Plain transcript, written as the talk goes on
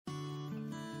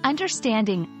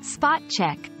Understanding Spot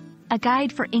Check, a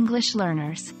guide for English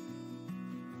learners.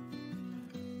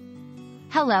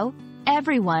 Hello,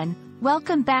 everyone.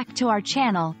 Welcome back to our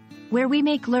channel, where we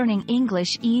make learning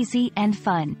English easy and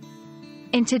fun.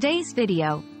 In today's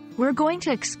video, we're going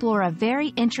to explore a very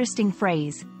interesting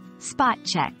phrase, spot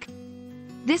check.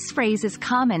 This phrase is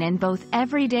common in both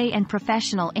everyday and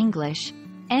professional English,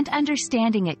 and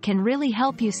understanding it can really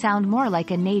help you sound more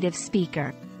like a native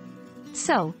speaker.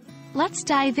 So, let's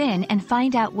dive in and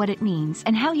find out what it means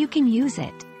and how you can use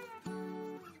it.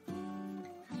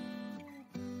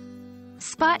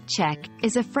 Spot check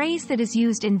is a phrase that is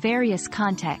used in various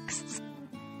contexts.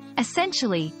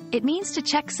 Essentially, it means to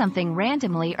check something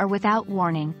randomly or without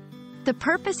warning. The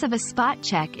purpose of a spot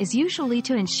check is usually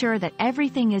to ensure that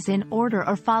everything is in order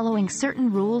or following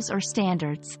certain rules or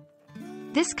standards.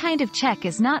 This kind of check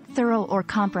is not thorough or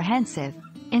comprehensive.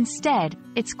 Instead,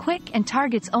 it's quick and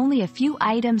targets only a few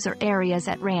items or areas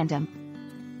at random.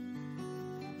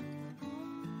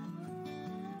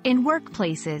 In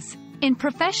workplaces, in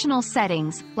professional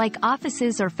settings, like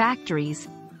offices or factories,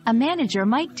 a manager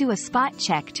might do a spot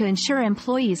check to ensure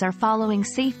employees are following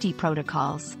safety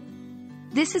protocols.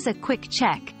 This is a quick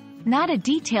check, not a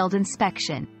detailed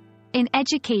inspection. In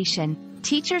education,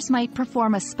 teachers might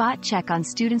perform a spot check on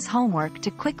students' homework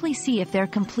to quickly see if they're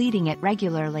completing it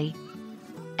regularly.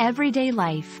 Everyday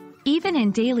life. Even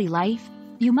in daily life,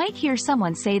 you might hear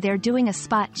someone say they're doing a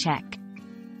spot check.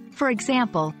 For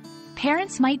example,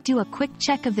 parents might do a quick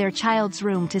check of their child's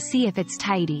room to see if it's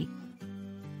tidy.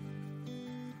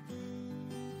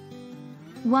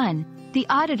 1. The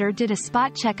auditor did a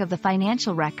spot check of the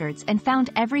financial records and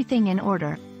found everything in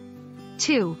order.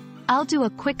 2. I'll do a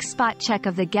quick spot check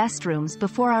of the guest rooms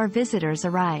before our visitors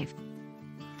arrive.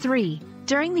 3.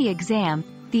 During the exam,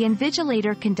 the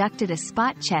invigilator conducted a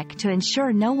spot check to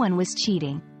ensure no one was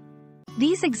cheating.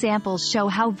 These examples show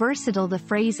how versatile the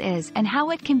phrase is and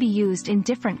how it can be used in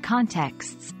different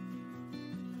contexts.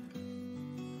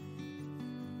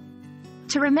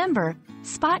 To remember,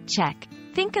 spot check,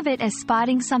 think of it as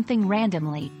spotting something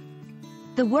randomly.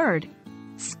 The word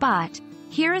spot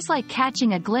here is like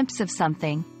catching a glimpse of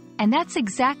something, and that's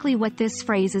exactly what this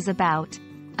phrase is about,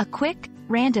 a quick,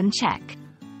 random check.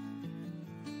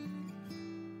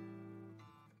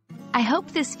 I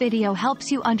hope this video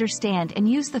helps you understand and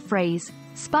use the phrase,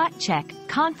 spot check,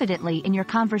 confidently in your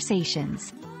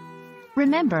conversations.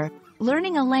 Remember,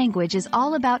 learning a language is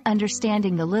all about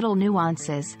understanding the little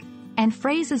nuances, and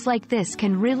phrases like this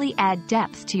can really add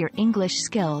depth to your English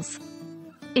skills.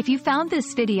 If you found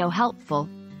this video helpful,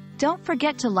 don't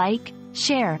forget to like,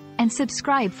 share, and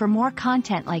subscribe for more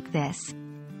content like this.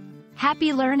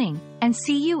 Happy learning, and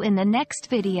see you in the next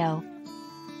video.